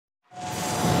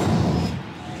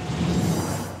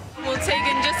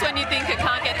Tegan, just when you think it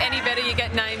can't get any better, you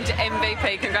get named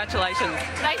MVP. Congratulations.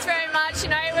 Thanks very much. You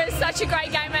know, it was such a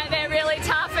great game out there, really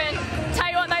tough, and tell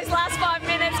you what, those last 5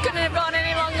 minutes couldn't have gone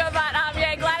any longer, but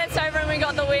yeah, glad it's over and we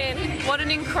got the win. What an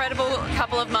incredible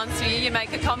couple of months for you. You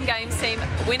make a Com Games team,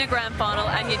 win a grand final,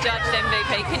 and you're judged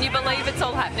MVP. Can you believe it's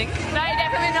all happening? No,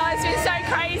 definitely not. It's been so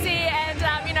crazy, and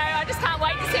you know, I just can't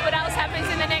wait to see what else happens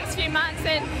in the next few months,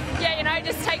 and yeah, you know,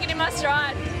 just take it in my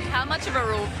stride. How much of a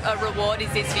reward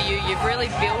is this for you? You've really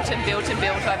built and built and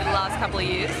built over the last couple of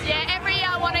years. Yeah, every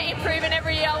year I want to improve and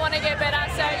every year I want to get better.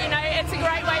 So, you know, it's a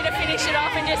great way to finish it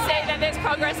off and just see that there's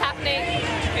progress happening.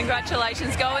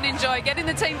 Congratulations. Go and enjoy. Get in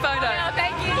the team photo. Yeah,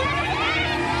 thank you.